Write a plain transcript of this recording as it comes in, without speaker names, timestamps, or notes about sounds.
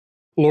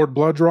Lord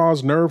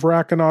Blooddraw's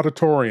Nerve-Wrackin'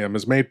 Auditorium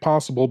is made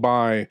possible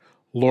by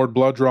Lord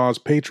Blooddraw's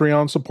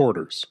Patreon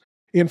supporters.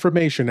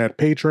 Information at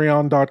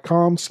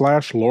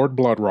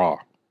patreon.com/LordBloodRaw.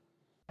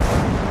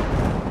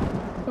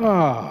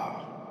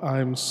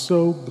 I'm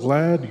so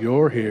glad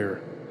you're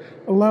here.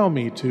 Allow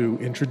me to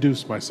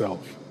introduce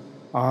myself.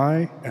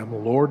 I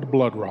am Lord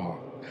Bloodraw.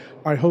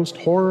 I host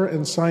horror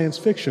and science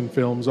fiction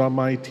films on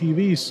my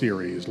TV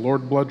series,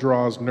 Lord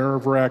Blooddraw's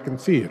Nerve-Wrackin'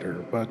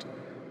 Theater, but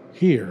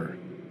here,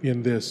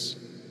 in this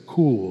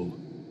cool,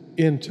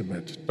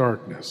 intimate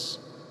darkness,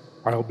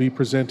 I'll be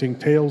presenting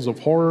tales of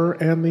horror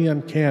and the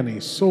uncanny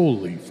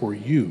solely for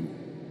you,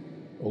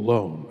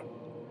 alone.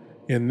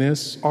 In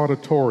this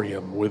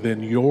auditorium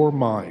within your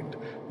mind,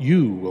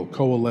 you will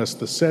coalesce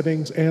the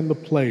settings and the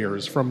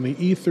players from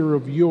the ether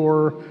of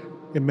your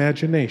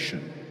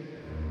imagination.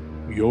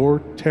 Your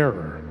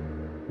terror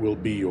will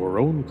be your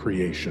own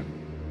creation.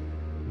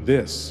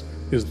 This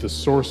is the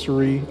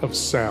sorcery of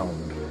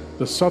sound,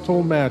 the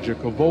subtle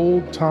magic of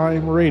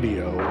old-time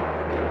radio,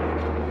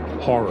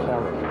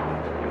 horror.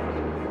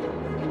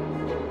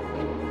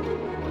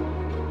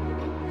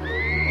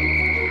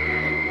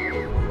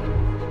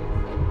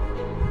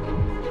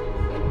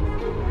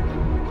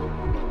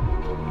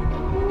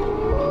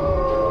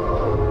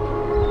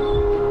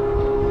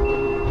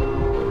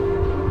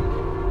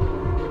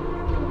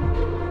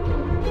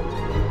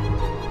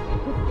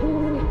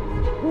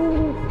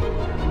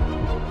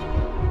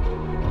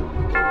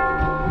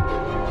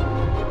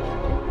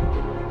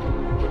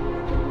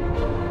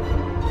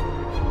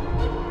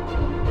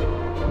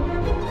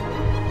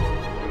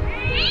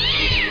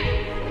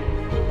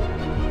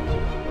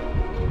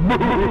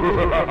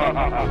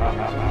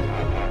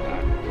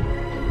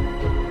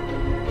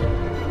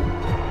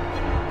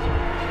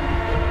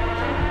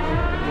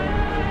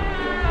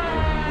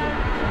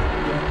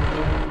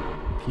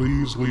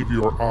 Please leave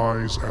your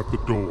eyes at the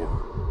door.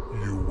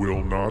 You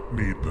will not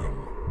need them.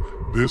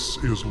 This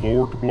is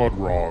Lord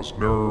Bloodraw's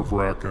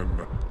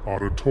Nerve-Wrackin'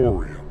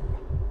 Auditorium.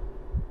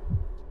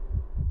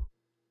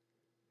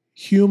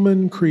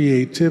 Human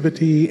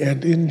creativity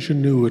and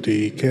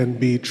ingenuity can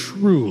be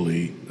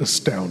truly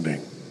astounding.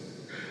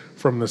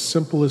 From the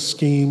simplest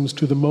schemes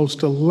to the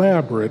most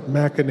elaborate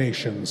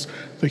machinations,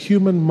 the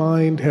human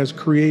mind has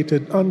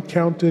created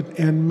uncounted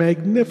and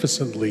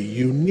magnificently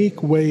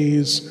unique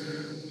ways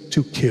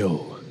to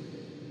kill.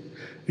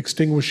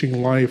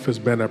 Extinguishing life has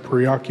been a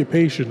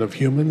preoccupation of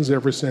humans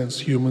ever since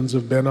humans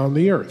have been on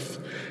the earth,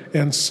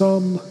 and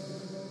some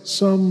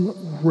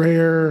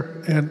rare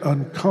and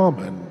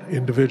uncommon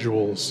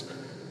individuals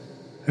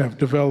have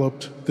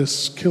developed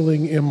this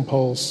killing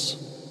impulse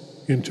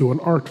into an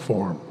art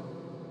form.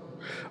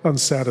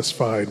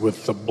 Unsatisfied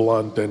with the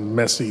blunt and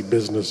messy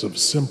business of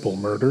simple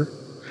murder,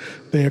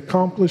 they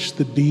accomplish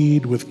the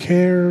deed with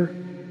care,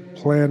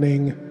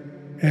 planning,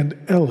 and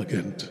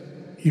elegant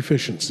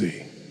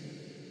efficiency.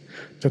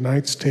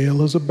 Tonight's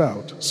tale is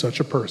about such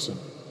a person.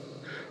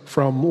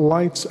 From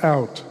Lights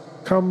Out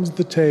comes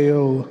the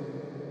tale,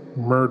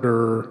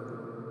 Murder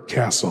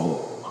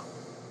Castle.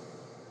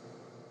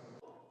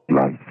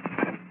 Lights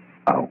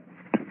out,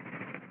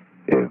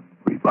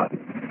 everybody.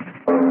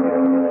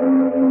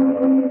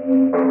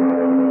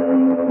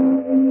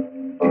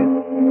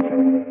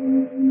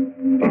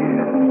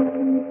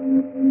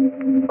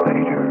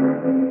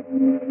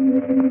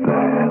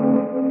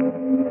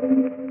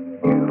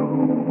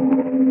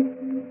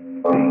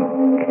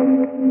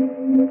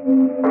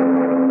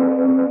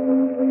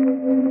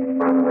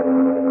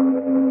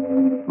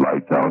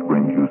 Lights Out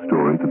brings you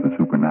stories of the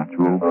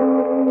supernatural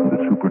and the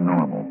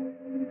supernormal,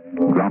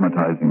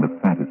 dramatizing the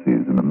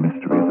fantasies and the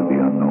mysteries of the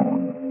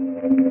unknown.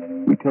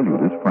 We tell you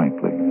this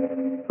frankly,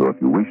 so if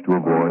you wish to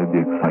avoid the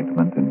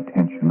excitement and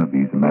tension of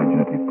these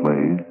imaginative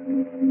plays,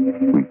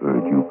 we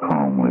urge you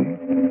calmly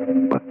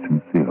but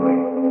sincerely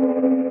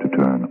to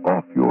turn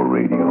off your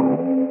radio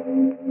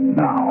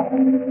now.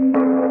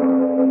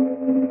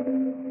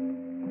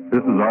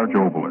 This is Arch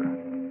Obler.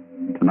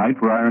 Tonight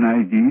for Iron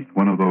Eyes Yeast,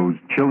 one of those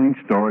chilling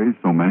stories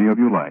so many of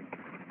you like.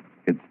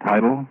 Its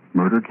title,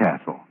 Murder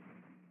Castle.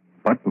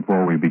 But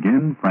before we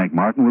begin, Frank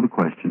Martin with a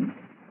question.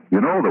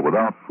 You know that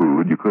without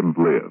food you couldn't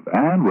live,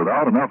 and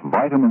without enough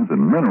vitamins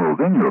and minerals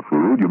in your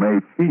food, you may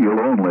feel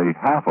only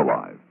half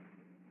alive.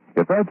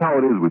 If that's how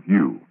it is with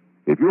you,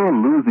 if you're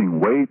losing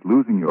weight,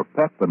 losing your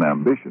pep and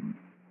ambition,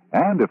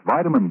 and if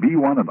vitamin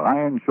B1 and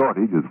iron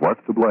shortage is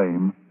what's to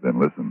blame, then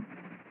listen.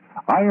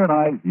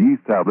 Ironized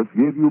yeast tablets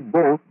give you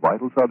both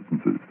vital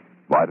substances,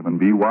 vitamin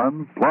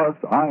B1 plus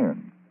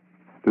iron.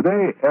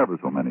 Today, ever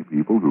so many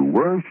people who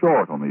were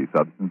short on these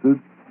substances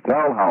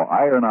tell how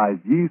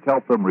ironized yeast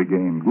helped them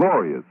regain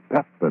glorious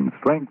pep and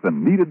strength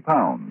and needed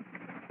pounds,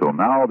 so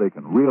now they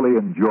can really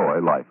enjoy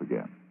life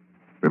again.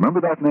 Remember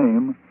that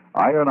name,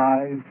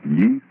 Ironized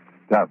Yeast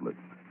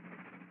Tablets.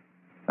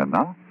 And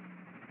now,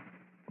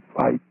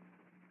 lights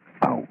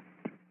out,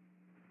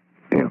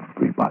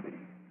 everybody.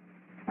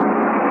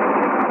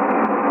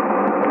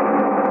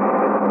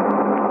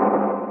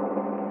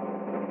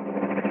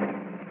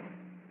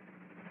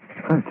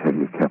 I tell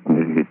you,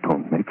 Captain, it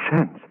don't make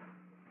sense.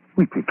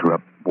 We picked her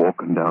up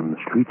walking down the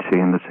street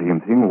saying the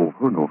same thing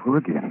over and over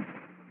again.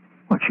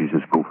 Well, she's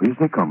as goofy as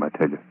they come, I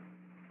tell you.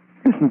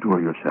 Listen to her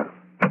yourself.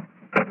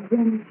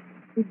 Revenge,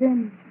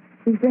 revenge,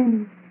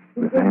 revenge,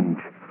 Revenge,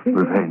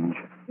 revenge,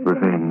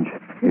 revenge.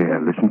 Yeah,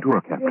 listen to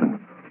her, Captain.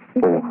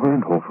 Over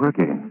and over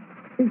again.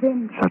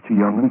 revenge, Such a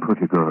young and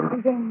pretty girl.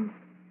 revenge,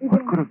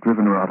 What could have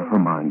driven her out of her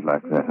mind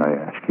like that, I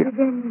ask you?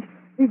 revenge,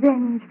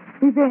 revenge,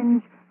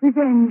 revenge,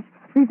 revenge,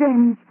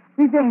 revenge,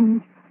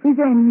 revenge,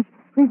 revenge,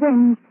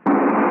 revenge.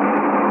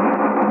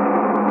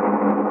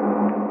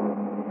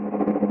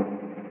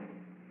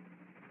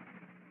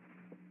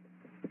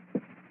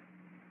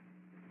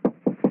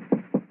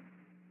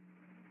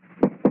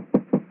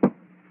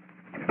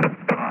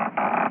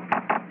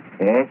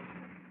 Yes?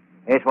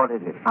 Yes, what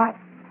is it?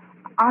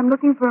 I'm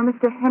looking for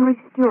Mr. Henry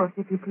Stewart,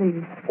 if you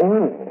please.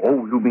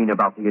 Oh, you mean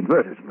about the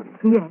advertisement?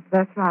 Yes,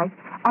 that's right.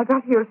 I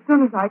got here as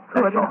soon as I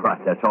could.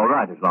 That's all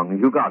right. As long as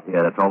you got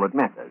here, that's all that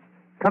matters.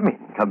 Come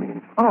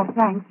in. Oh,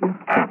 thank you.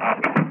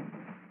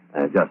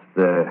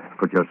 Just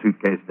put your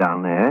suitcase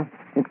down there.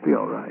 It'll be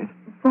all right.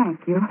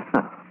 Thank you.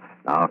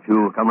 Now, if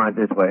you come right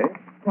this way.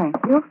 Thank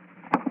you.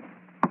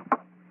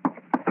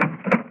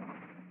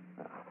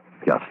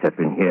 Just step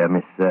in here,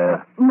 Miss...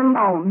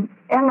 Malone.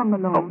 Ella Oh,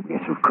 Malone.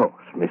 yes, of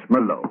course, Miss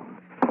Malone.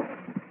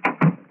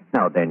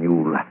 Now, then,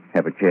 you'll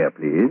have a chair,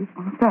 please.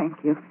 Oh, thank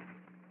you.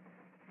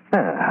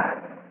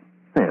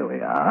 There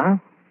we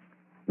are.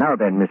 Now,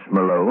 then, Miss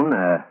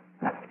Malone,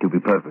 to be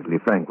perfectly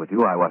frank with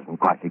you, I wasn't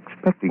quite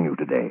expecting you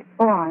today.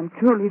 Oh, I'm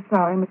truly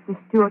sorry, Mr.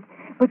 Stewart.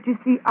 But you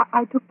see,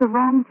 I took the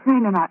wrong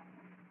train and I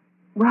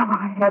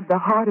had the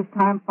hardest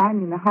time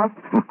finding the house.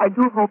 I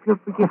do hope you'll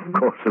forgive me.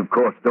 Of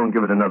course. Don't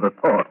give it another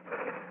thought.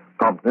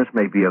 Promptness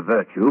may be a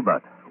virtue,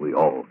 but we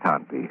all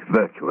can't be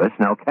virtuous,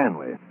 now can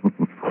we?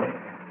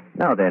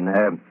 Now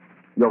then,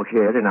 you're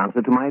here in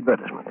answer to my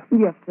advertisement.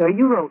 Yes, sir,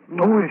 you wrote me.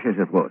 Oh, yes,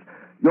 it was.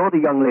 You're the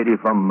young lady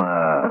from,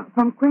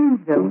 From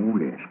Queensville. Oh,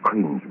 yes,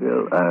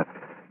 Queensville.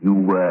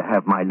 You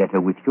have my letter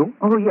with you?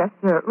 Oh, yes,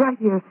 sir. Right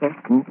here, sir.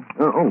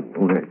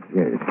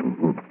 Yes.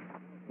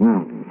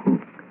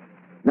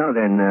 Now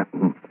then,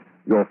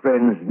 your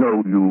friends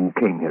know you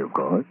came here, of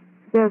course.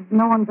 There's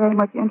no one very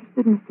much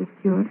interested, Mr.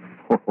 Stewart.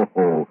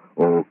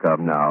 Oh,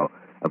 come now.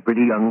 A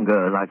pretty young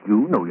girl like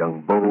you, no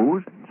young beaux,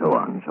 and so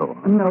on.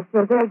 No,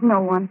 sir, there's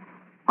no one.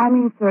 I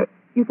mean, sir,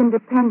 you can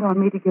depend on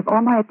me to give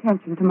all my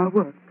attention to my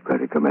work.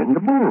 Very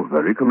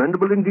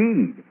commendable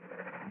indeed.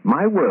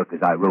 My work,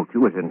 as I wrote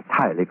you, is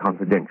entirely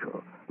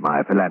confidential.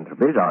 My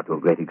philanthropies are, to a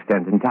great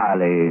extent,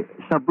 entirely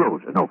sub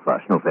rosa, no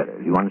fuss, no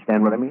feathers. You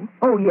understand what I mean?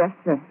 Oh, yes,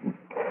 sir.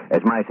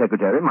 As my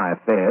secretary, my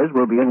affairs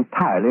will be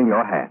entirely in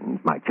your hands.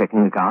 My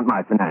checking account,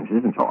 my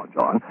finances, and so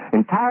on,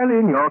 entirely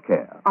in your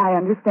care. I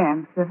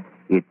understand, sir.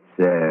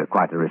 It's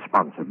quite a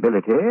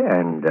responsibility,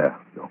 and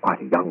you're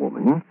quite a young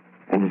woman.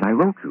 And as I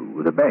wrote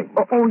you, the bank...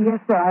 Oh, yes,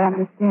 sir, I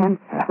understand.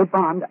 The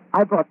bond,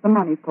 I brought the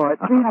money for it,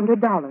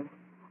 $300.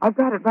 I've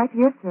got it right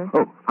here, sir.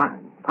 Oh,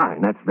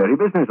 fine. That's very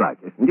businesslike,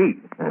 yes,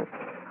 indeed.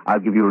 I'll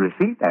give you a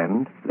receipt,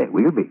 and there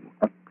we'll be.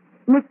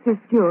 Mr.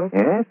 Stewart.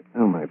 Yes?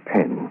 Oh, my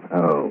pen.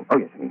 Oh,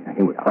 yes,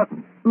 here we are.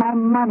 My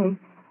money.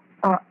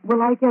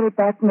 Will I get it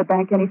back from the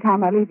bank any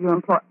time I leave your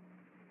employ...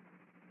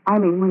 I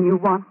mean, when you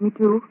want me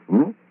to?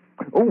 Hmm?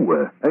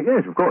 Oh,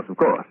 yes, of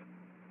course.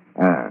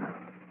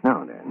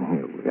 Now then,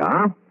 here we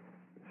are.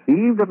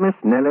 Received of Miss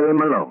Nellie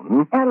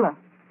Malone. Ella.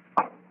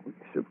 Oh,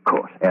 yes, of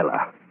course,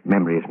 Ella.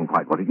 Memory isn't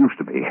quite what it used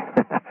to be.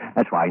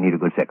 That's why I need a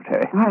good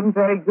secretary. I'm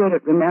very good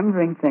at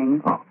remembering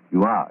things. Oh,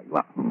 you are.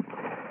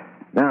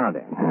 Now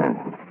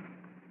then,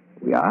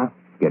 we are.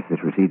 Guess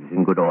this receipt is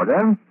in good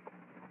order.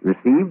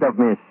 Received of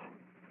Miss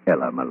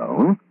Ella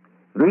Malone.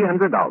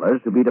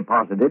 $300 to be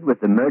deposited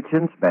with the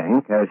Merchants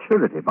Bank as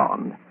surety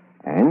bond,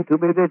 and to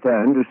be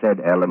returned to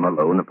said Ella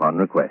Malone upon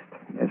request.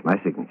 There's my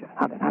signature.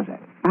 Now then, how's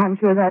that? I'm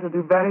sure that'll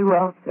do very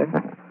well,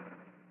 sir.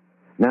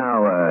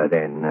 Now,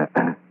 then,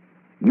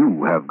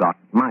 you have got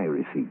my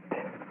receipt,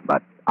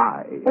 but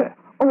I...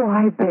 Oh,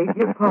 I beg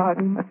your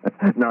pardon.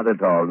 Not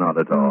at all.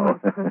 Oh,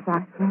 of course,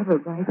 I have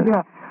it right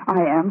here.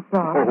 I am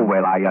sorry. Oh,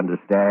 well, I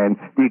understand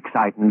the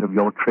excitement of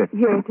your trip.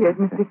 Here it is,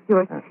 Mr.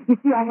 Stewart. You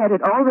see, I had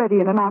it already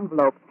in an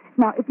envelope.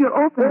 Now, if you'll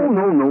open it... Oh,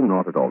 no,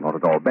 not at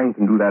all. Bank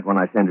can do that when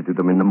I send it to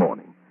them in the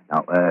morning.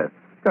 Now,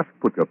 just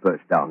put your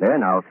purse down there,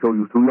 and I'll show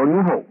you through your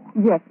new home.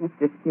 Yes,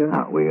 Mr. Stewart.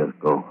 Now, we'll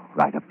go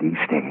right up these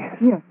stairs.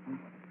 Yes.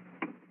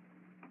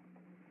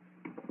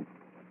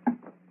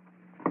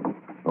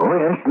 Oh,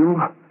 yes,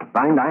 you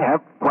find I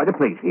have quite a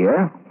place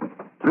here.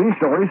 3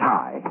 stories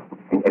high,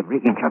 and every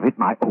inch of it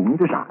my own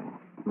design.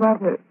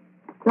 Rather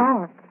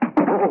dark.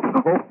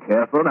 Oh,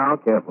 careful now.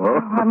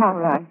 Oh, I'm all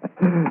right.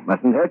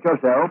 Mustn't hurt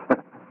yourself.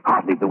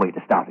 Hardly the way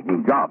to start a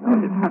new job,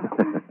 is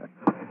it?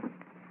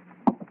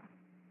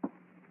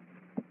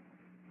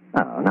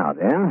 Now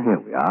then, here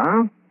we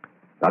are.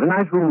 Got a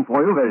nice room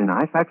for you, very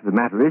nice. Fact of the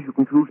matter is, you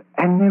can choose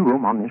any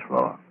room on this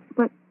floor.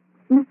 But,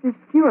 Mr.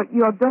 Stewart,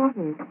 your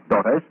daughters...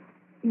 Daughters?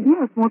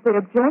 Yes, won't they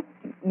object?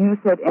 You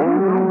said any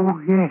room. Oh,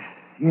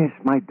 yes,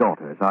 my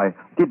daughters. I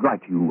did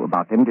write to you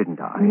about them,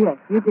 didn't I? Yes,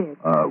 you did.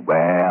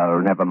 Well,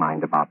 never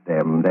mind about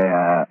them.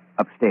 They're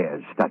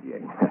upstairs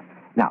studying.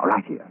 Now,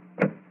 right here.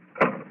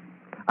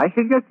 I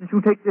suggest that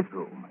you take this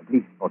room, at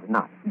least for the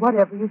night.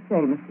 Whatever you say,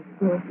 Mr.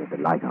 Stewart. There's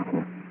a light on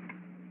here.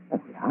 There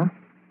we are.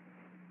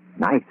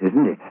 Nice,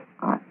 isn't it?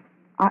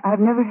 I've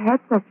never had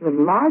such a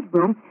large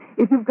room.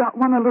 If you've got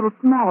one a little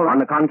smaller... On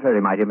the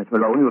contrary, my dear Miss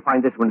Malone, you'll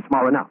find this one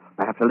small enough.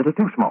 Perhaps a little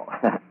too small.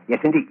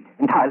 Yes, indeed.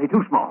 Entirely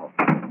too small.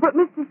 But,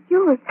 Mr.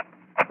 Stewart...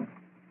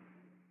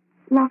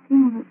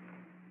 Locking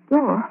the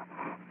door...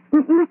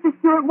 Mr.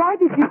 Stewart, why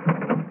did you...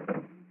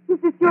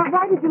 Mr. Stewart,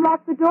 why did you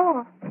lock the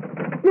door?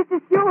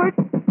 Mr. Stewart...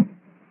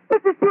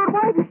 Mr. Stewart,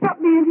 why have you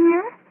shut me in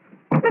here?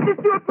 Mr.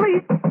 Stewart,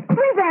 please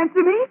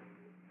answer me.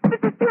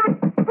 Mr. Stewart,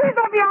 please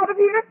let me out of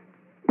here.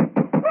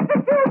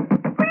 Mr. Stewart,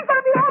 please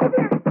let me out of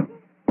here.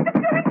 It's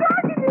getting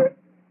dark in here.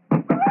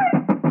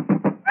 Please!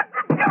 Mr.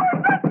 Stewart,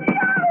 let me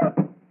out!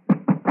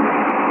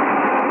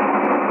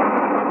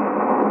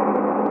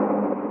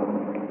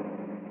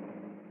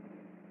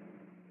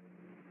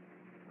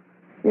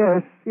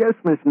 Yes,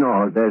 Miss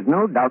Nord. There's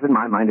no doubt in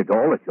my mind at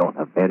all that you're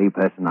the very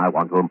person I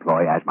want to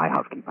employ as my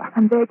housekeeper.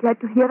 I'm very glad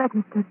to hear that,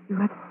 Mr.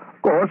 Stewart.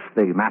 Of course,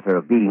 the matter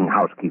of being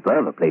housekeeper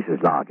of a place as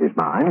large as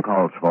mine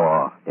calls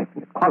for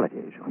definite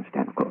qualities, you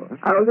understand, of course.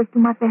 I'll always do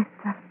my best,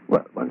 sir.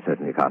 Well, one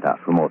certainly can't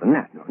ask for more than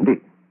that, no,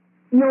 indeed.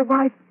 Your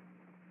wife,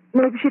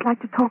 maybe she'd like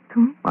to talk to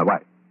me. My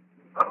wife?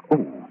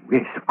 Oh,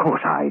 yes, of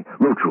course. I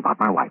wrote you about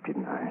my wife,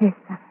 didn't I? Yes,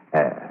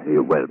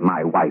 sir. Well,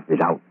 my wife is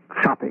out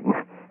shopping.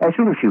 As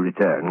soon as she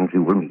returns,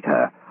 you will meet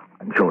her.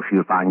 I'm sure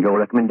she'll find your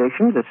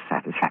recommendations as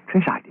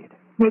satisfactory as I did.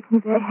 Makes me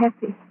very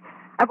happy.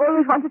 I've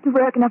always wanted to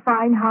work in a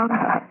fine house.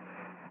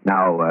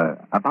 Now,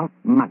 about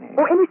money.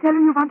 Oh, any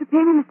salary you want to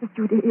pay me, Mr.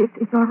 Stewart,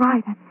 it's all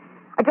right.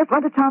 I just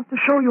want a chance to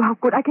show you how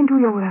good I can do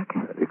your work.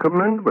 Very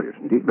commendable, yes,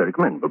 indeed, very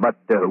commendable. But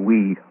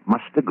we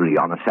must agree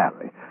on a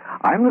salary.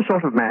 I'm the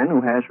sort of man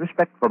who has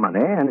respect for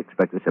money and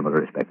expects a similar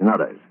respect in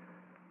others.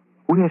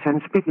 Oh, yes,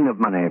 and speaking of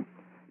money,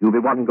 you'll be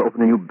wanting to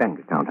open a new bank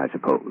account, I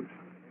suppose.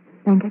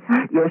 Bank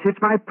account? Yes, it's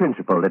my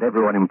principle that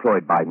everyone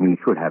employed by me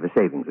should have a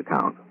savings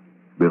account.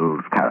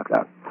 Builds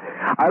character.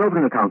 I'll open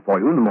an account for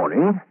you in the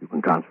morning. You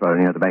can transfer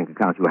any other bank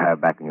accounts you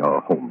have back in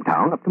your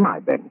hometown up to my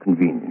bank.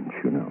 Convenience,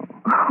 you know.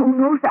 Oh,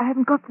 no, sir, I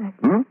haven't got that.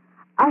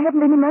 I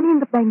haven't any money in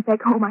the bank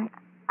back home.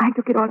 I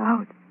took it all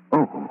out.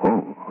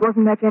 Oh.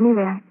 Wasn't much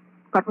anywhere.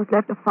 Got what's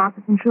left of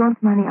Father's insurance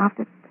money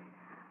after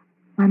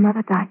my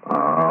mother died.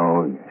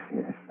 Oh,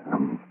 yes.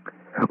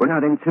 Well, now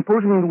then,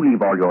 supposing you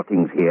leave all your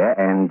things here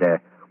and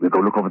we'll go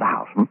look over the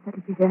house,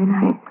 That'll be very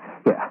nice.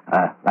 Here,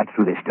 right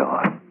through this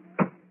door.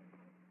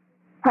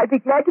 I'd be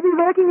glad to be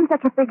working in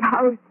such a big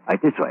house.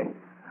 Right this way.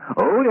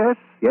 Oh,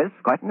 yes,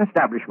 quite an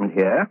establishment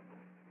here.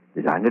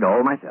 Designed it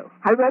all myself.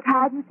 I'll work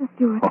hard, Mr.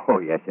 Stewart. Oh,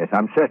 yes,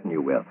 I'm certain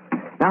you will.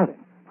 Now then,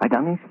 right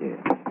down these stairs.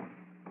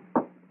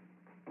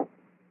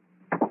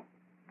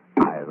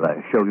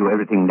 I'll show you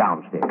everything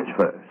downstairs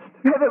first.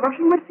 You have a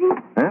washing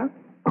machine? Huh?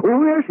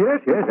 Oh,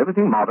 yes.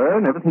 Everything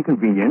modern, everything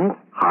convenient.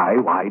 High,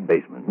 wide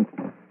basement.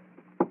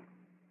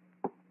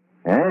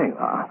 There you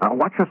are. Now,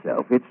 watch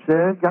yourself. It's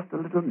just a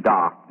little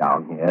dark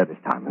down here this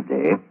time of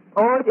day.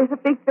 Oh, it is a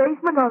big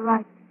basement, all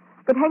right.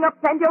 Could hang up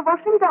plenty of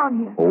washing down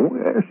here. Oh,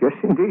 yes,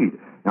 indeed.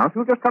 Now, if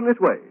you'll just come this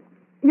way.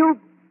 You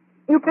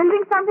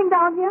building something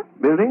down here?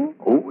 Building?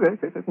 Oh, yes,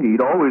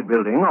 indeed. Always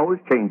building, always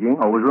changing,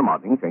 always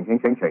remodeling.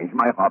 Change.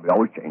 My hobby,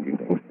 always changing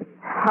things.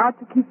 Hard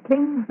to keep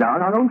clean. Now,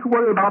 don't you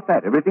worry about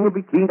that. Everything will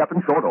be cleaned up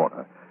in short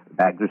order.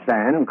 Bags of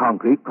sand and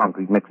concrete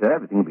mixer,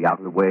 everything will be out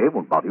of the way.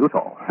 Won't bother you at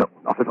all. No,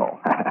 not at all.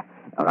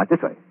 Now, right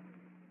this way.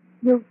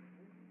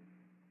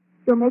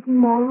 You're making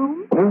more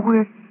room?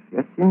 Oh,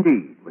 yes,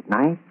 indeed. With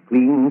nice,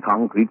 clean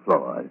concrete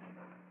floors.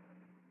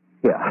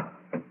 Here,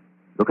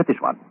 look at this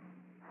one.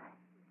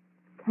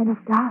 Kind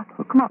of dark.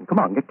 Oh, come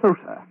on, get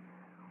closer.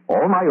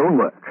 All my own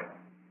work.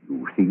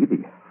 You see,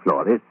 the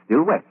floor is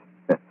still wet.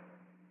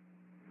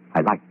 I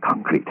like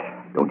concrete,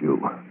 don't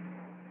you?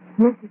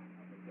 Yes,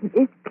 it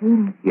is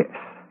clean. Yes,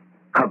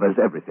 covers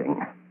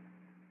everything.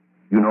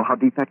 You know how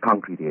deep that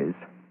concrete is?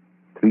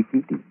 3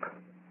 feet deep.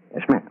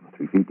 Yes, ma'am,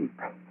 3 feet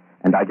deep.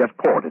 And I just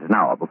poured it an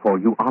hour before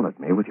you honored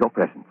me with your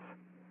presence.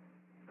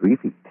 3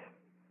 feet.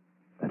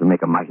 That'll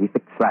make a mighty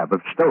thick slab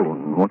of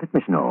stone, won't it,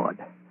 Miss Nord?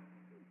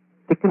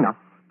 Thick enough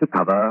to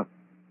cover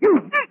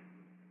you.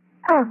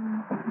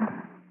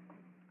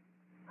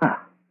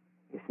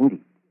 Yes,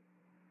 indeed.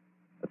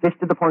 A fist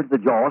to the point of the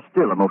jaw is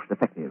still a most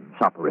effective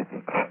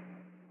soporific.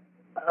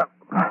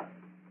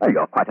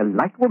 You're quite a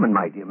light woman,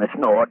 my dear Miss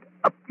Nord.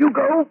 Up you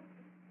go,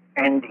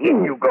 and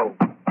in you go.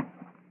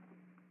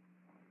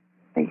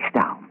 Face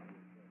down.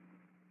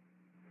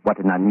 What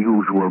an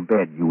unusual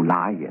bed you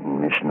lie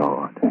in, Miss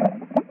Nord.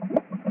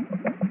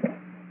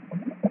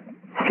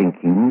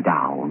 Sinking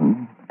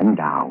down and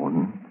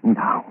down and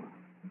down.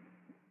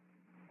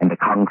 And the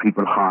concrete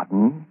will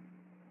harden,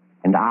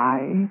 and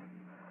I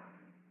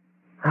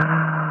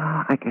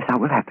guess I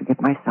will have to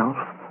get myself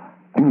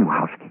a new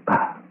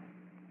housekeeper.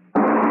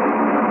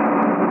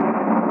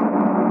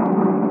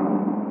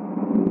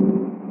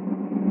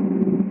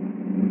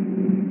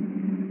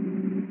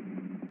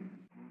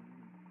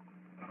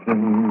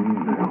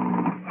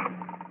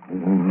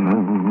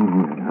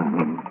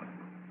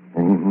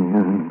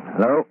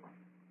 Hello?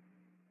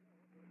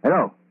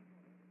 Hello?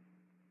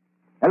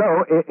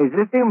 Hello, is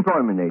this the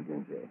employment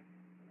agency?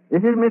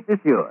 This is Mr.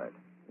 Stewart.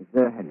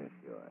 Mr. Henry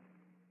Stewart.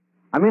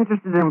 I'm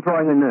interested in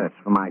employing a nurse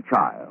for my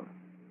child.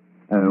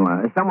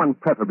 Someone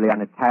preferably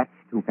unattached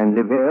who can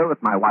live here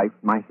with my wife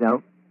and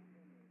myself.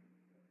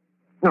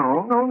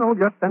 No,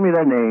 just send me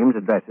their names,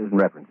 addresses, and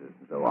references,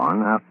 and so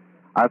on.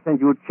 I'll send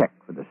you a check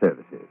for the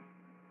services.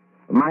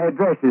 My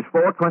address is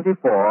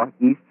 424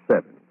 East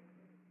 7th.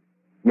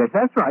 Yes,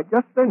 that's right,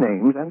 just their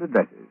names and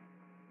addresses.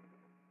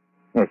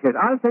 Yes,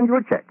 I'll send you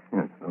a check.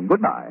 Yes,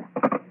 goodbye.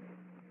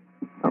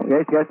 Oh,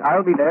 yes,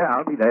 I'll be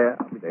there.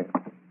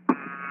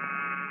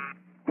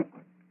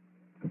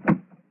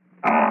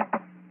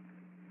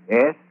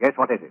 Yes,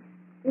 what is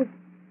it?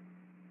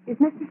 Is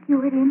Mr.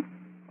 Stewart in?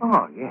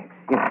 Oh, yes,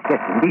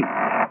 indeed.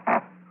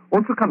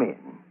 Won't you come in?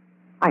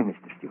 I'm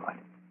Mr. Stewart.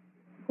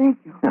 Thank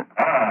you.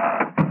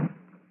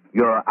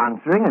 You're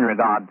answering in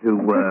regard to,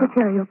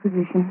 secretarial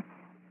position.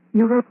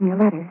 You wrote me a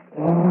letter.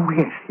 Oh,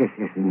 yes,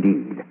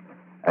 indeed.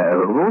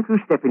 Won't you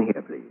step in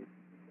here, please?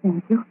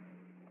 Thank you.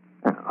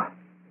 Now,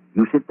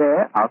 you sit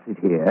there, I'll sit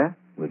here.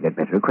 We'll get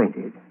better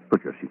acquainted.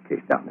 Put your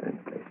suitcase down there in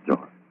the place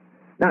drawer.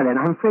 Now then,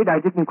 I'm afraid I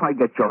didn't quite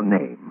get your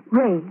name.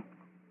 Ray.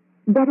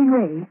 Betty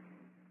Ray.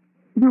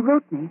 You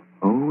wrote me.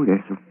 Oh,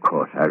 yes, of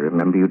course. I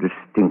remember you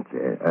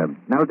distinctly.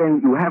 Now then,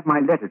 you have my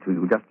letter to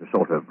you just to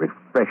sort of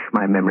refresh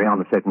my memory on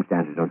the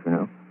circumstances, don't you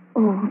know?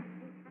 Oh,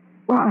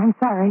 well, I'm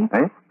sorry.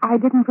 Eh? I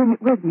didn't bring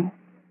it with me.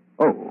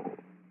 Oh,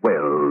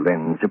 well,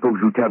 then suppose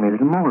you tell me a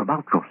little more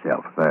about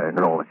yourself and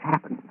all that's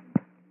happened.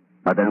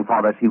 Now then,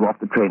 Father, see you off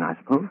the train, I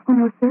suppose? Oh,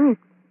 no, sir.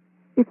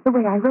 It's the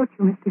way I wrote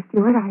you, Mr.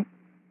 Stewart.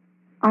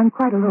 I'm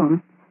quite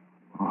alone.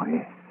 Oh,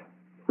 yes.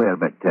 Well,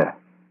 but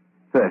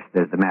first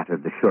there's the matter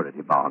of the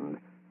surety bond.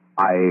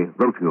 I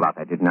wrote you about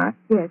that, didn't I?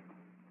 Yes.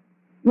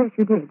 Yes,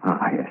 you did.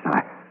 Ah, yes,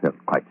 I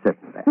felt quite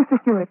certain of that.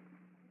 Mr. Stewart,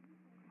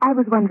 I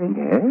was wondering.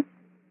 Yes?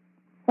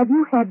 Have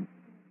you had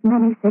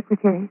many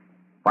secretaries?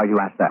 Why do you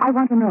ask that? I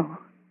want to know.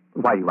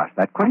 Why do you ask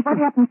that question? What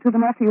happens to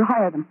them after you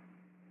hire them?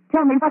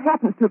 Tell me what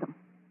happens to them.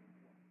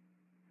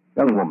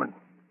 Young woman,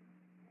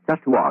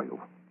 just who are you?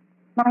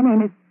 My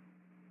name is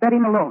Betty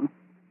Malone.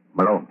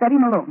 Malone? Betty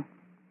Malone.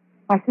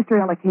 My sister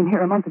Ella came here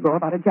a month ago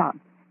about a job,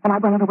 and I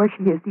want to know where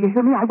she is. Do you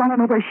hear me? I want to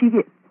know where she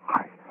is.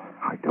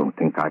 I don't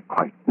think I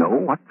quite know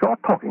what you're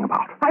talking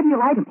about. Why do you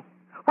lie to me?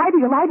 Why do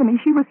you lie to me?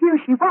 She was here.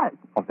 She was.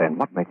 Oh, then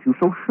what makes you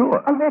so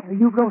sure? A letter.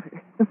 You wrote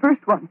her. The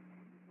first one.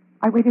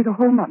 I waited a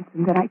whole month,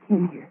 and then I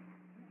came here.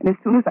 And as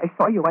soon as I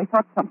saw you, I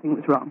thought something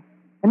was wrong.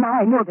 And now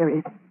I know there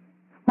is.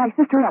 My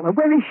sister Ella,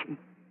 where is she?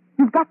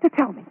 You've got to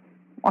tell me.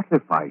 What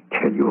if I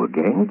tell you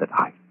again that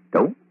I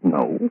don't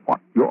know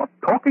what you're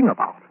talking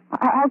about?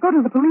 I'll go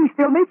to the police.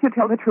 They'll make you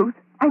tell the truth.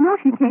 I know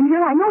she came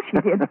here. I know she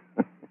did.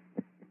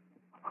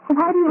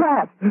 Why do you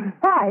laugh?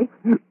 Why?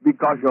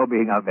 Because you're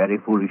being a very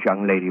foolish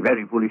young lady.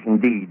 Very foolish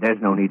indeed.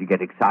 There's no need to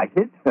get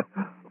excited.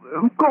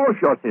 Of course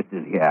your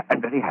sister's here,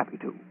 and very happy,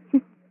 too.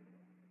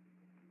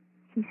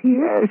 She's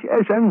here?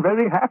 Yes, and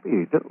very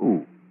happy,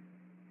 too.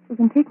 So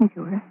then take me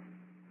to her.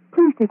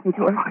 Please take me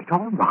to her.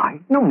 All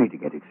right. No need to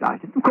get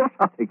excited. Of course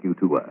I'll take you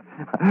to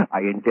her.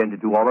 I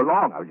intended to all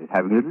along. I was just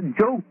having a little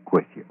joke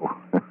with you.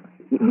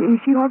 Is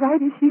she all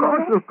right? Is she all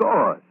right? Of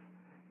course.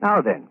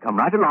 Now then, come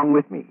right along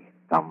with me.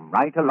 Come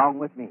right along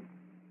with me.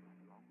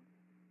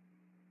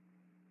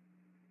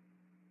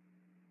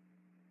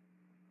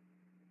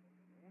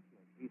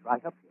 She's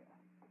right up here.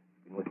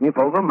 Been with me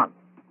for over a month.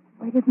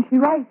 Why didn't she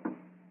write?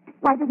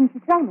 Why didn't she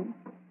tell me?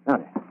 Now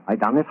then, right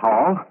down this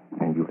hall,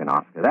 and you can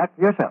ask her that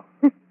for yourself.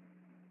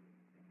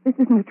 This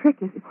isn't a trick,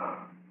 is it?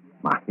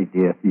 My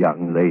dear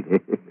young lady,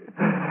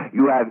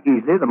 you have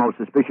easily the most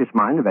suspicious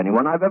mind of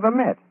anyone I've ever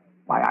met.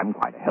 Why, I'm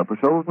quite a helpless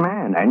old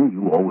man, and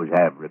you always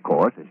have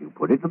recourse, as you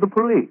put it, to the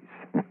police.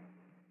 Here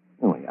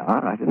we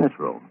are, right in this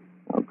room.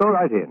 Well, go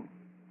right in.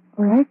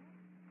 All right.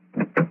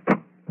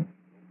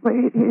 Well,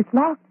 it's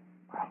locked.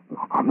 Well,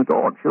 knock on the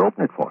door, and she'll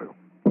open it for you.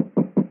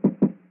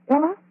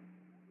 Ella?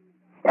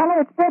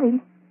 Ella, it's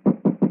Betty.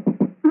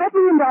 Let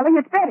me in, darling.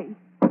 It's Betty.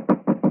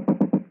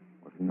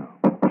 No.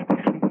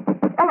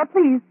 Ella,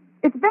 please.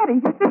 It's Betty,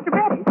 your sister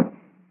Betty.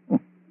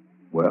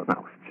 Well,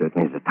 now, she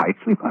certainly is a tight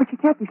sleeper. But she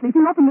can't be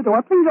sleeping. Open the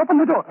door. Please open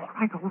the door.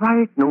 All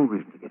right. No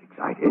reason to get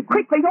excited.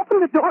 Quickly,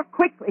 open the door,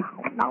 quickly.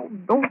 Now,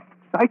 don't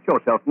excite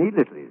yourself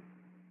needlessly.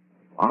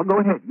 I'll go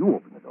ahead. You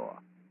open the door.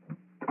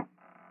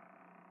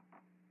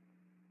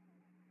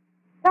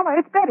 Ella,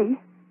 it's Betty.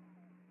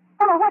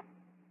 Ella, what?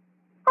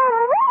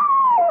 Oh!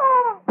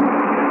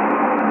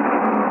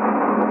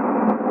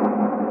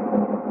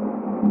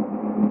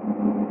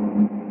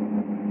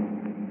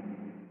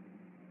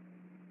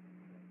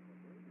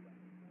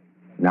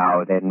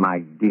 Now then, my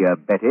dear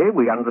Betty,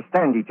 we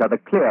understand each other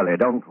clearly,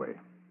 don't we?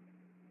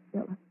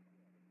 Ella.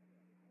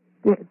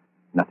 Dead.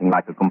 Nothing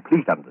like a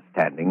complete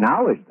understanding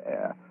now, is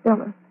there?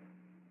 Ella.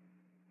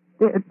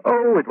 Dead.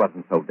 Oh, it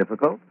wasn't so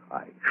difficult.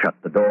 I shut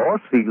the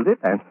door, sealed it,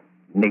 and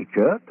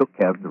nature took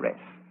care of the rest.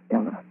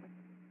 Ella.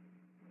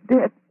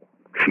 Dead.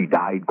 She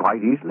died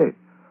quite easily.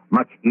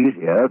 Much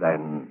easier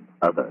than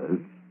others.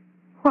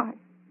 Why?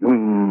 You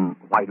mean,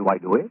 why do I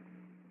do it?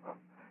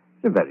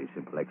 It's a very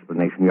simple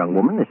explanation, young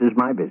woman. This is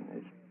my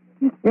business.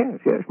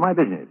 Yes, my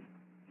business.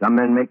 Some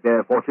men make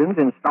their fortunes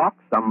in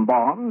stocks, some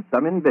bonds,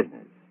 some in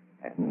business.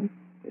 And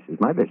this is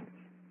my business.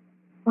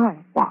 Why?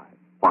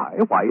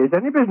 Why is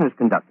any business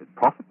conducted?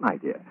 Profit, my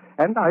dear.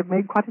 And I've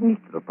made quite a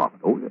neat little profit.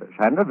 Oh, yes,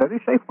 and a very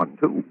safe one,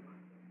 too.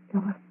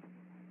 You're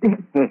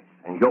dead. Yes,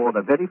 and you're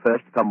the very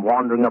first to come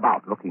wandering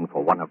about looking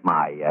for one of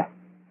my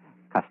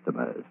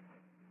customers.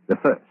 The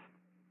first.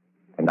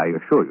 And I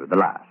assure you, the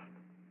last.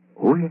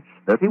 Oh, yes,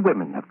 30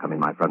 women have come in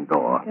my front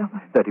door.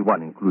 Ella.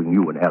 31, including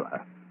you and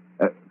Ella.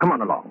 Come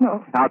on along.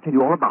 No. I'll tell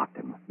you all about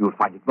them. You'll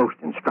find it most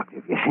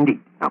instructive. Yes, indeed.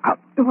 Now, come.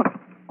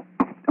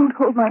 Don't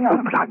hold my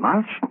arm. But I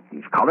must.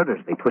 These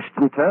corridors, they twist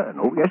and turn.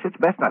 Oh, yes, it's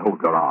best I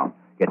hold your arm.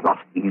 Get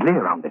lost easily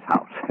around this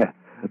house.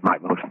 My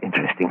most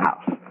interesting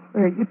house.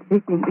 Where are you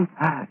taking me?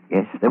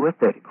 Yes, there were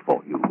 30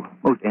 before you.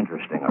 Most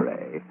interesting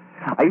array.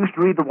 I used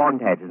to read the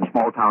want ads in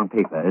small-town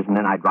papers, and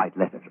then I'd write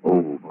letters.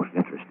 Oh, most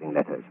interesting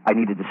letters. I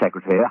needed a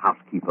secretary, a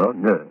housekeeper,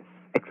 nurse,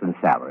 excellent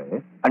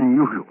salary,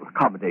 unusual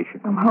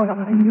accommodation. Oh, well,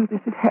 I knew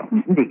this had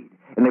happened. Indeed.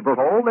 And they brought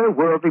all their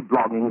worldly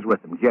belongings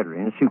with them,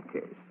 generally in a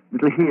suitcase.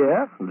 Little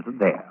here, little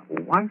there.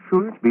 Oh, I'm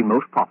sure it's been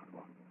most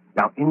profitable.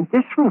 Now, in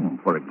this room,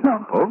 for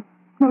example...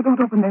 No, don't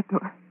open that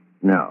door.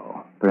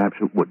 No, perhaps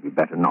it would be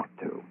better not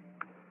to.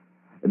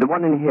 The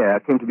one in here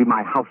came to be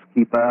my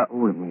housekeeper.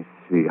 Oh, let me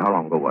see. How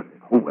long ago was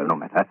it? Oh, well, no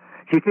matter.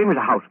 She came as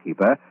a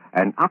housekeeper,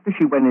 and after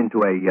she went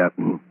into a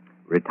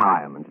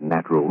retirement in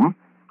that room,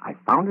 I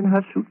found in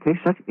her suitcase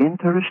such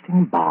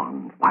interesting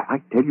bonds. Why,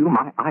 I tell you,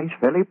 my eyes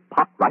fairly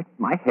popped right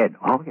in my head.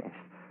 Oh, yes.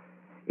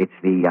 It's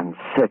the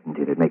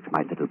uncertainty that makes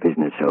my little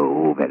business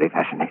so very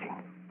fascinating.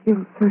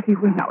 Killed 30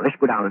 women. Now, let's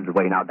go down a little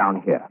way now,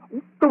 down here.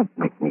 Don't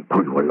make me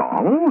pull you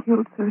along.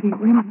 Killed 30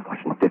 women. It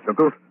wasn't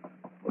difficult.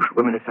 Most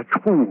women are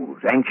such fools,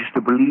 anxious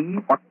to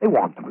believe what they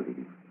want to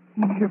believe.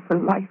 Came here for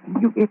life,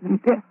 and you gave them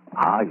death.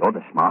 Ah, you're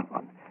the smart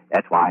one.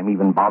 That's why I'm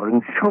even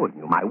bothering showing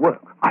you my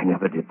work. I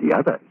never did the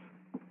others.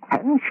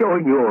 And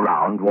showing you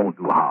around won't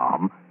do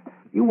harm.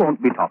 You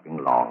won't be talking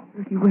long.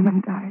 30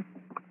 women died.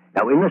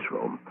 Now, in this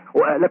room...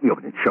 Oh, let me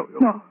open it and show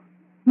you.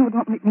 No,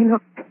 don't make me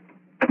look.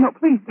 No,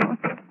 please don't.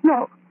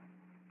 No.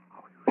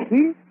 Oh, you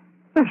see?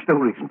 There's no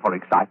reason for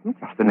excitement,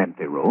 just an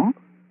empty room.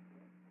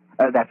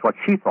 That's what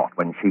she thought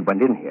when she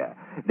went in here.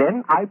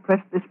 Then I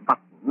pressed this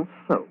button,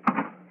 so...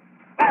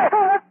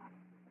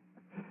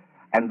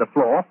 And the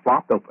floor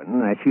flopped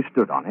open as she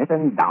stood on it,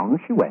 and down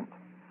she went.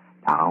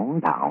 Down,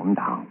 down,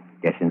 down.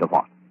 Guess into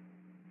what?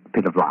 A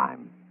pit of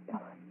lime.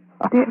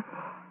 Dead.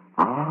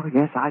 Oh,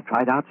 yes, I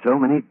tried out so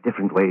many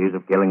different ways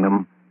of killing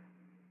them.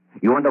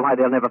 You wonder why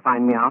they'll never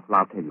find me out? Well,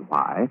 I'll tell you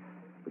why.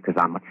 Because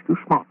I'm much too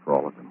smart for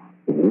all of them.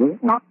 Oh,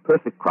 not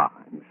perfect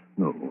crimes.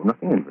 No,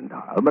 nothing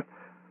infantile, but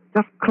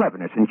just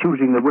cleverness in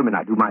choosing the women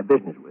I do my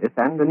business with,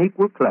 and an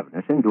equal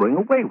cleverness in doing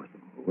away with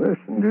them. Yes,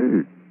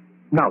 indeed.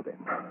 Now then,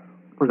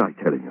 what was I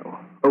telling you?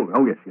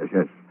 Oh, yes.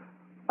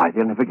 Why,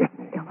 they'll never get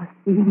me. Ella,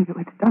 seeing you,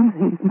 it's done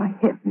things in my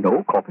head.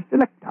 No corpus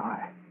delicti.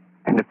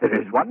 And if there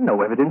is one,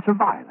 no evidence of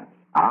violence.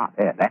 Ah,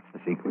 there, that's the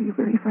secret. Were you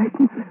very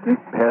frightened, sister?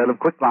 Pail of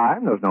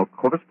quicklime, there's no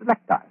corpus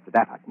delicti. For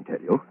that I can tell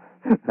you.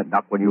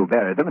 Not when you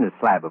bury them in a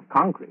slab of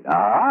concrete.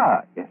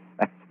 Ah, yes,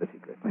 that's the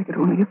secret. I could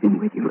only have been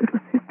with you, little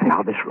sister.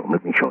 Now, this room,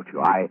 let me show it to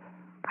you. I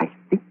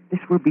think this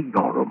will be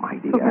your room, my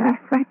dear. So very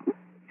frightened.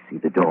 See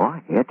the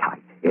door?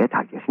 Airtight.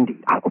 Airtight, yes,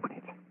 indeed. I'll open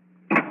it.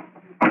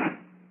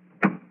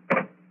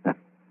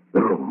 The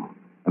room.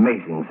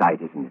 Amazing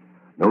sight, isn't it?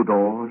 No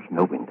doors,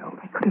 no windows.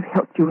 I could have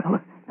helped you,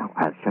 Ella. Now,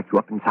 I'll shut you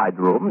up inside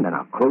the room, and then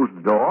I'll close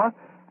the door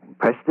and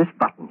press this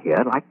button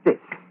here like this.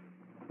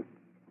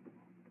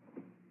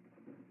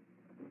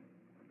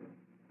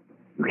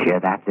 You hear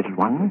that, little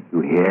one?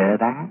 You hear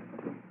that?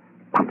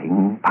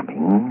 Pumping,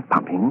 pumping,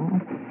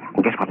 pumping.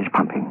 And guess what is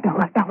pumping?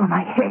 Ella,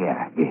 my hair.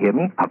 Air. You hear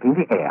me? Pumping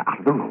the air out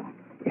of the room.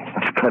 Yes,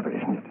 that's clever,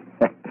 isn't it?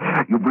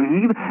 You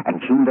breathe,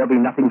 and soon there'll be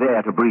nothing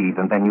there to breathe,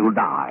 and then you'll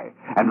die.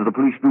 And if the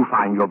police do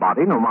find your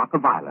body, no mark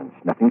of violence,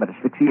 nothing but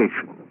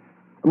asphyxiation.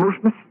 A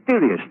most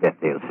mysterious death,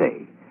 they'll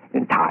say.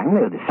 In time,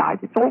 they'll decide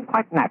it's all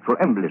quite natural.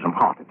 Embolism,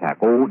 heart attack.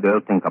 Oh, they'll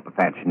think up a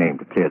fancy name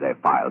to clear their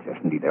files. Yes,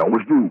 indeed, they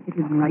always do. It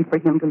isn't right for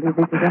him to live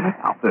with it, Ella.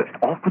 Now, first,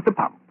 off with the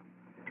pump.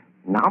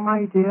 Now,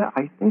 my dear,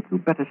 I think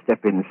you'd better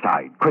step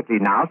inside. Quickly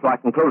now, so I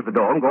can close the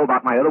door and go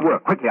about my other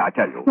work. Quickly, I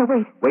tell you. No,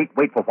 wait.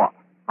 Wait for what?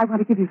 I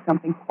want to give you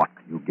something. What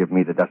can you give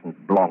me that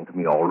doesn't belong to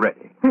me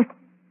already? This.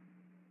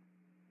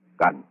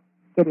 Gun.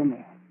 Get in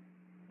there.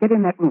 Get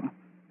in that room.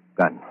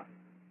 Gun.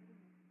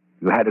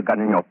 You had a gun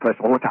in your purse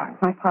all the time.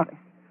 My father.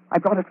 I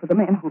brought it for the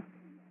man who...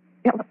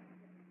 Ella.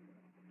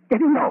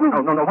 Get in that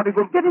room. No. What are you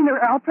going to... Get in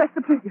there, I'll press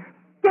the trigger.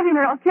 Get in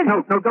there, I'll kill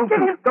you. No, don't.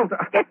 Don't.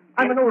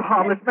 I'm an old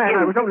harmless man.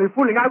 I was only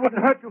fooling. I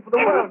wouldn't hurt you for the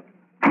world.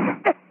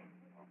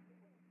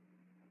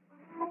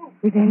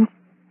 Revenge.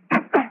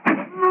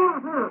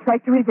 It's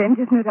right to revenge,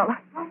 isn't it, Ella?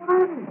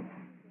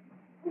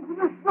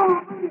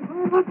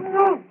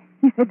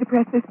 He said to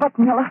press this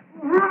button, Ella.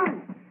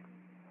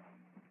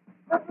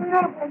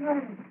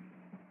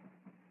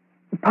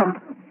 The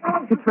pump.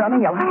 It's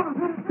running, Ella.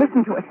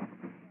 Listen to it.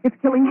 It's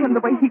killing him the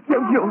way he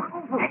killed you.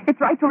 It's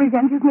right to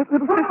revenge, isn't it,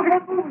 little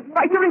sister?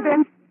 Right to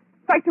revenge.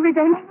 Right to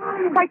revenge.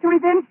 Right to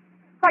revenge.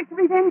 Right to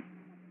revenge.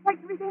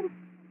 Right to revenge.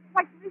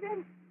 Right to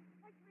revenge.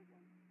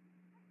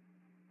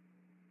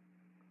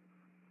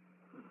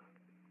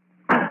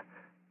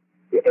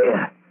 The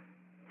air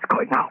is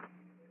going out.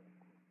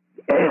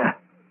 The air.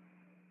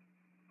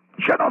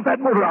 Shut off that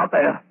motor out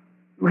there.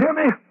 You hear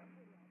me?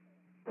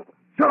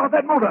 Shut off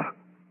that motor.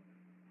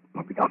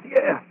 Pumping out the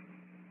air.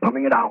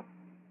 Pumping it out.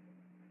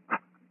 The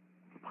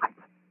pipe.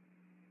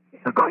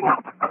 It's going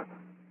out.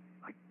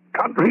 I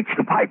can't reach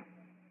the pipe.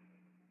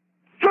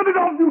 Shut it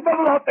off, you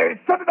devil out there.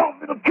 Shut it off.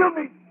 It'll kill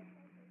me.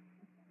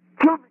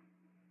 Kill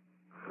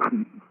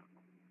me.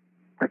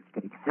 It's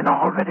getting thinner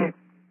already.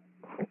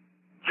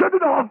 Shut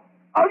it off.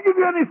 I'll give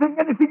you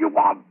anything you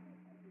want.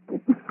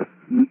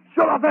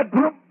 Shut off that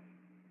pump.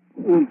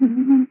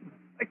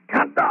 I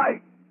can't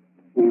die.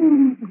 I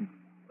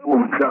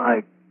won't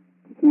die.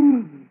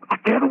 I'll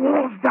tear the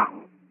walls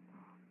down.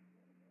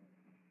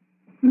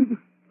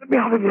 Let me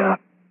out of here.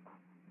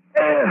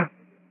 Air.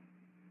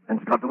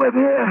 Man's got to have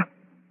air.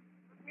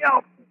 Let me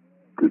out.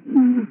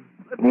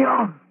 Let me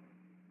out.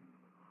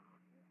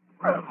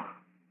 Well,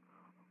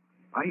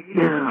 my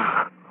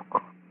ear.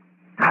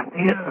 Can't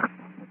hear.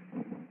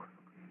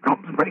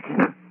 Drums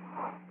breaking.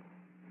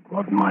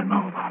 Blood in my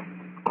mouth.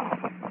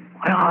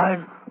 My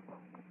eyes.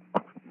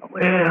 No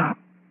air.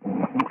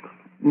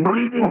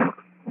 Breathing.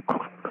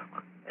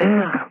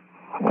 Air.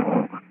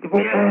 Give me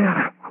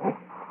air.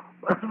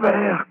 Lots of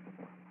air.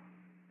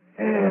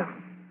 Air.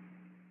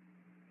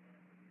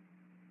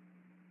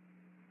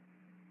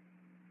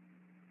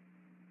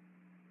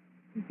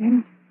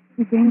 Revenge.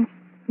 Revenge.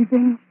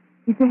 Revenge.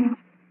 Revenge.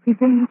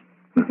 Revenge.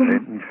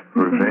 Revenge,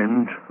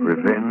 revenge,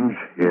 revenge.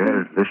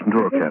 Yes, listen to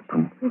her,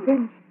 Captain.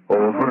 Revenge.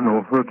 Over and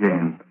over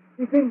again.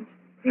 Revenge.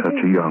 Such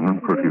a young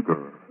and pretty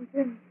girl.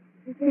 Revenge.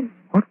 Revenge.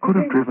 What could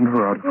have driven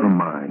her out of her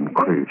mind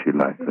crazy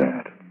like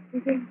that?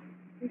 Revenge.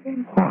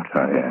 Revenge. What,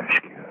 I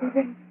ask you?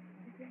 Revenge.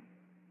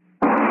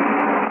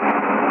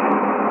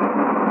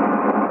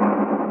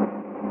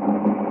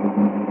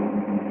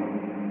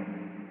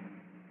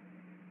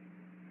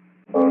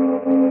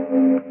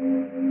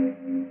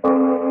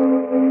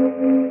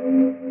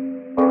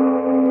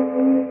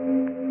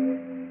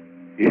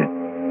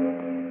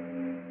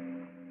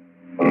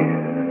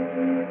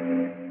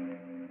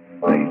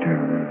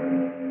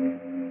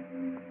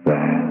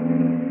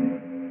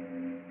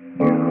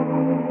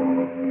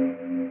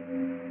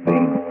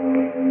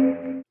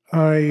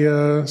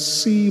 I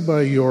see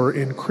by your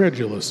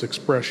incredulous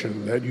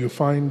expression that you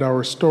find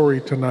our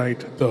story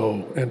tonight,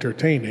 though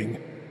entertaining,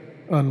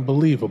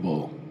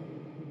 unbelievable.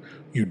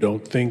 You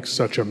don't think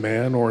such a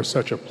man or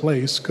such a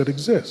place could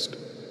exist.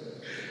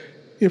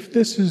 If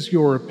this is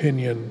your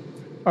opinion,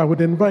 I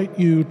would invite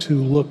you to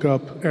look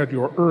up at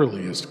your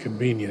earliest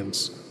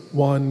convenience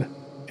one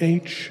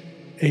H.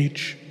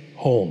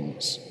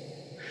 Holmes.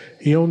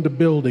 He owned a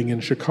building in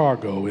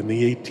Chicago in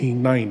the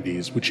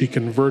 1890s, which he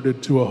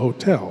converted to a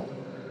hotel,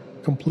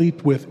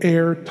 complete with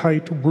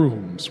airtight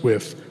rooms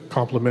with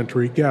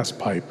complimentary gas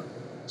pipe,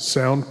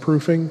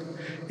 soundproofing,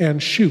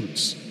 and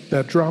chutes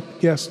that dropped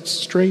guests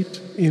straight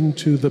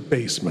into the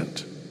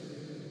basement,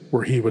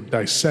 where he would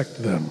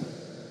dissect them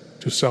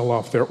to sell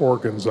off their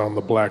organs on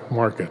the black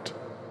market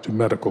to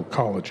medical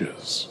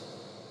colleges.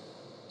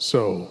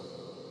 So,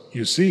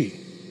 you see,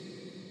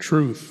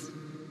 truth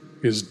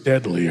is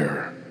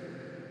deadlier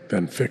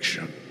than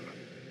fiction.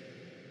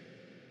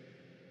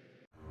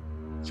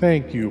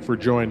 Thank you for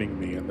joining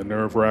me in the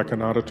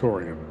nerve-wracking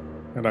auditorium,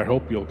 and I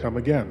hope you'll come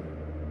again.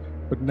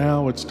 But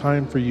now it's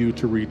time for you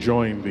to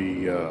rejoin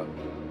the,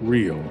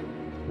 real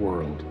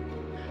world.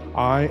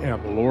 I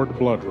am Lord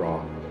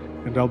Bloodraw,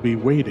 and I'll be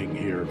waiting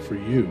here for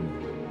you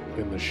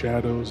in the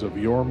shadows of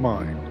your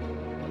mind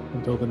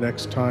until the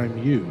next time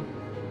you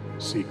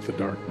seek the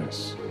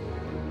darkness.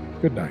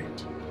 Good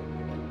night.